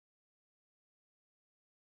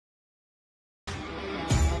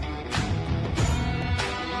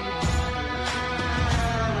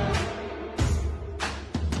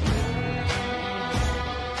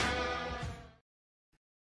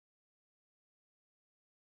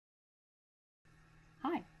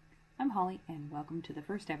Hi, I'm Holly, and welcome to the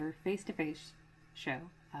first ever face-to-face show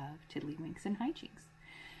of Tiddlywinks and Hijinks.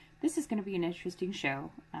 This is going to be an interesting show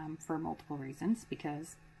for multiple reasons,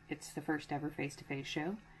 because it's the first ever face-to-face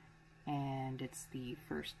show, and it's the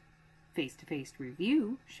first face-to-face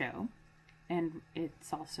review show, and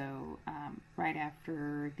it's also right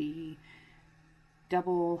after the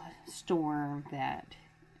double storm that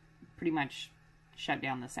pretty much shut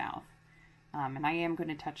down the South. And I am going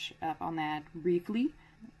to touch up on that briefly.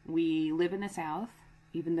 We live in the South,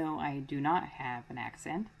 even though I do not have an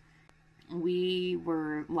accent. We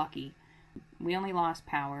were lucky. We only lost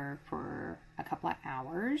power for a couple of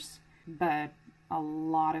hours, but a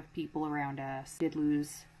lot of people around us did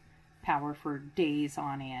lose power for days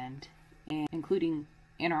on end, including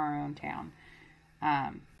in our own town.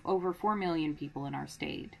 Over 4 million people in our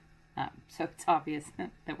state, so it's obvious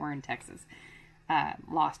that we're in Texas,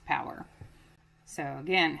 lost power. So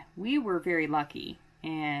again, we were very lucky,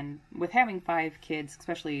 and with having 5 kids,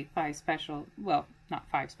 especially 5 special, well, not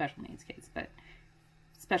 5 special needs kids, but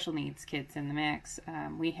special needs kids in the mix,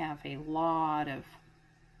 we have a lot of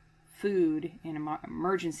food and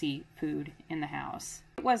emergency food in the house.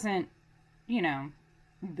 It wasn't, you know,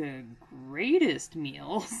 the greatest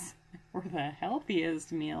meals or the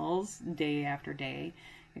healthiest meals day after day,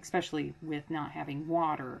 especially with not having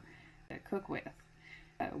water to cook with.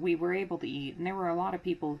 We were able to eat, and there were a lot of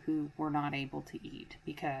people who were not able to eat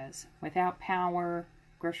because without power,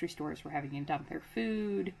 grocery stores were having to dump their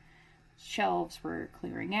food, shelves were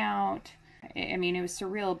clearing out. I mean, it was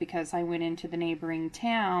surreal because I went into the neighboring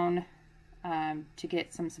town to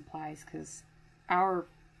get some supplies because our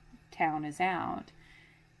town is out,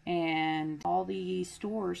 and all the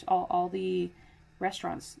stores, all the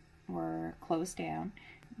restaurants were closed down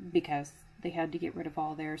because they had to get rid of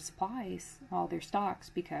all their supplies, all their stocks,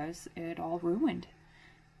 because it all ruined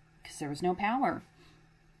because there was no power.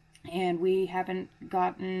 And we haven't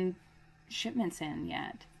gotten shipments in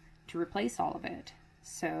yet to replace all of it.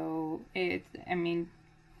 So it's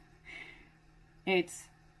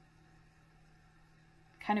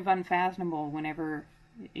kind of unfathomable whenever,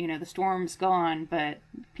 you know, the storm's gone, but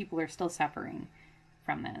people are still suffering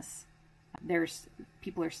from this.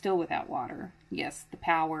 People are still without water. Yes, the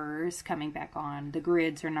power is coming back on. The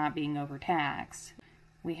grids are not being overtaxed.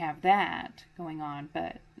 We have that going on,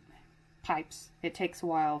 but pipes, it takes a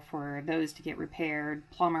while for those to get repaired.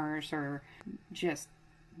 Plumbers are just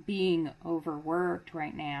being overworked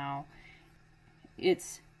right now.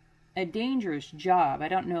 It's a dangerous job. I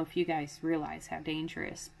don't know if you guys realize how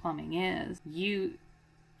dangerous plumbing is. You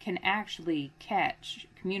can actually catch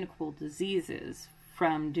communicable diseases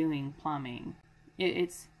from doing plumbing.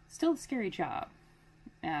 It's still a scary job,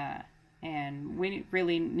 and we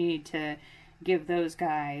really need to give those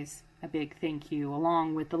guys a big thank you,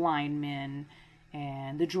 along with the linemen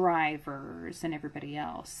and the drivers and everybody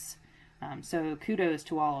else. So kudos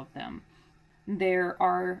to all of them. There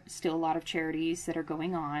are still a lot of charities that are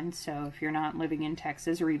going on, so if you're not living in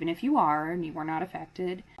Texas, or even if you are and you were not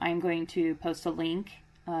affected, I'm going to post a link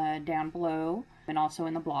down below and also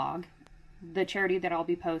in the blog. The charity that I'll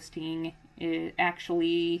be posting is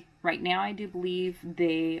actually, right now I do believe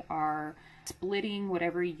they are splitting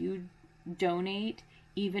whatever you donate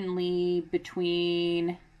evenly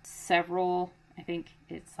between several, I think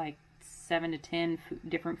it's like 7 to 10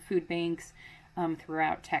 different food banks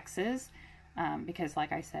throughout Texas, because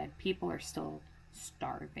like I said, people are still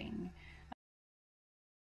starving.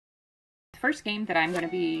 The first game that I'm going to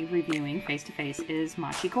be reviewing face-to-face is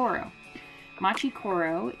Machi Koro. Machi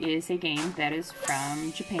Koro is a game that is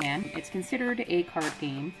from Japan. It's considered a card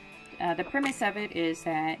game. The premise of it is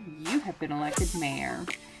that you have been elected mayor.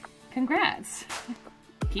 Congrats!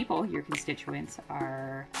 People, your constituents,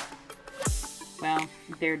 are, well,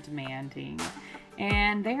 they're demanding.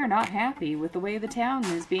 And they are not happy with the way the town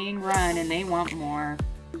is being run, and they want more.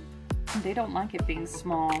 They don't like it being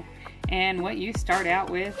small. And what you start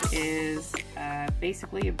out with is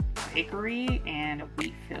basically a bakery and a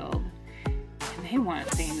wheat field. They want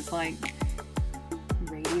things like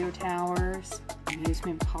radio towers,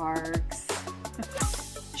 amusement parks,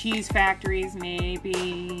 cheese factories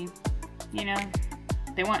maybe, you know,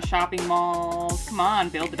 they want shopping malls. Come on,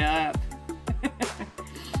 build it up.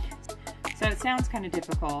 So it sounds kind of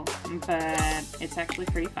difficult, but it's actually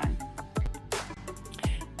pretty fun.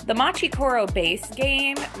 The Machi Koro base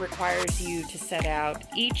game requires you to set out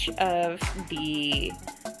each of the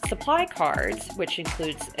supply cards, which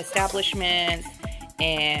includes establishments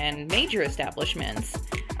and major establishments,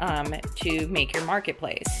 to make your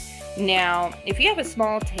marketplace. Now, if you have a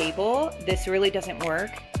small table, this really doesn't work.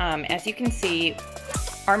 As you can see,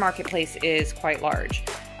 our marketplace is quite large.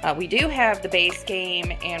 We do have the base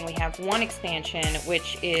game, and we have one expansion,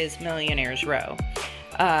 which is Millionaire's Row.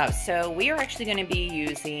 So we are actually going to be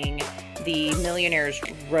using the Millionaire's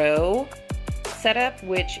Row setup,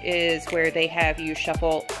 which is where they have you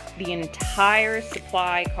shuffle the entire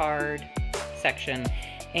supply card section,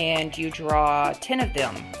 and you draw 10 of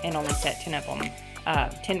them and only set 10 of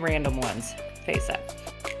them, 10 random ones face up.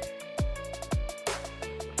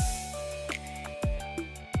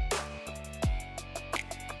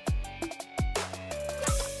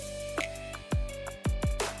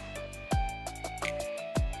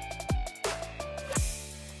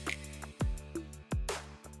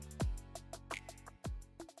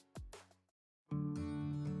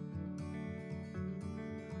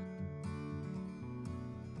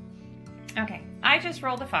 Okay, I just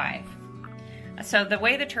rolled a 5. So the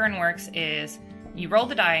way the turn works is you roll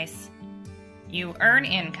the dice, you earn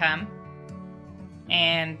income,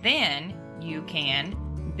 and then you can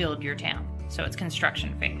build your town. So it's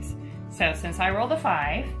construction phase. So since I rolled a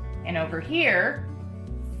 5, and over here,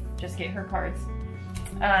 just get her cards.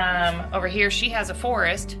 Over here she has a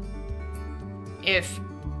forest. If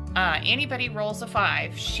anybody rolls a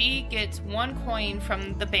 5, she gets 1 coin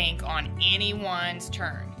from the bank on anyone's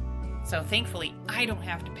turn. So thankfully, I don't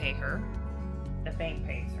have to pay her. The bank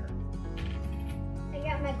pays her. I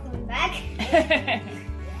got my coin back.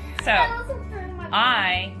 So,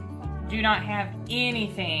 I do not have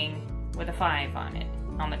anything with a 5 on it,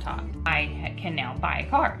 on the top. I can now buy a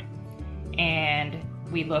card. And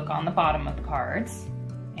we look on the bottom of the cards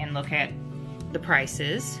and look at the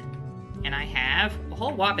prices. And I have a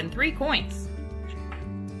whole whopping 3 coins.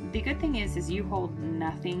 The good thing is you hold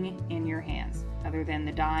nothing in your hands other than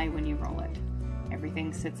the die when you roll it.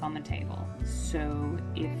 Everything sits on the table. So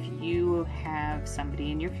if you have somebody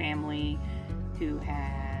in your family who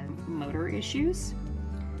has motor issues,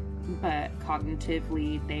 but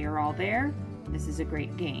cognitively they are all there, this is a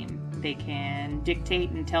great game. They can dictate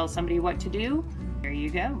and tell somebody what to do. There you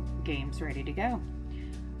go. Game's ready to go.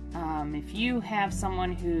 If you have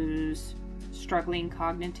someone who's struggling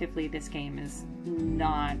cognitively, this game is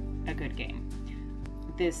not a good game.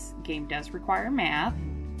 This game does require math,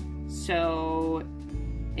 so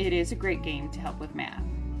it is a great game to help with math.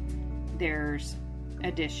 There's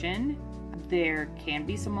addition, there can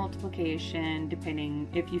be some multiplication depending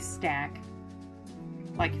if you stack.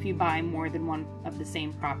 Like if you buy more than one of the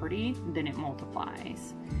same property, then it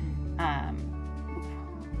multiplies.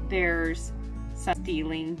 There's some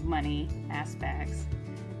stealing money aspects.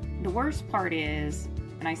 The worst part is,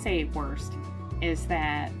 and I say worst, is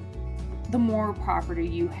that the more property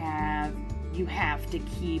you have to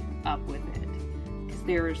keep up with it. Because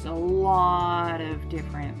there's a lot of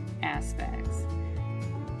different aspects.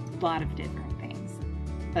 A lot of different things.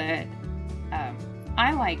 But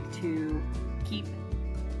I like to keep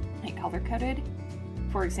it color-coded.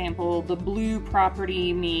 For example, the blue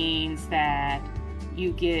property means that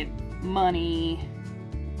you get money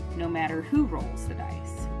no matter who rolls the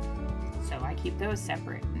dice. So I keep those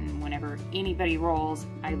separate, and whenever anybody rolls,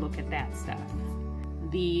 I look at that stuff.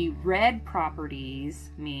 The red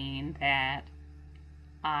properties mean that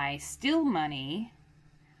I steal money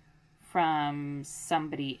from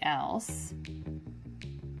somebody else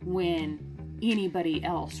when anybody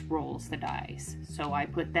else rolls the dice. So I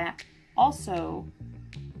put that also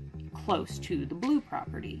close to the blue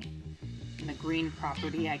property. And the green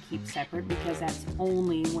property I keep separate because that's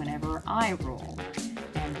only whenever I roll.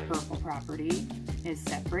 And the purple property is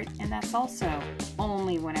separate, and that's also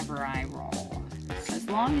only whenever I roll. So as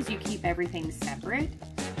long as you keep everything separate,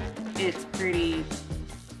 it's pretty,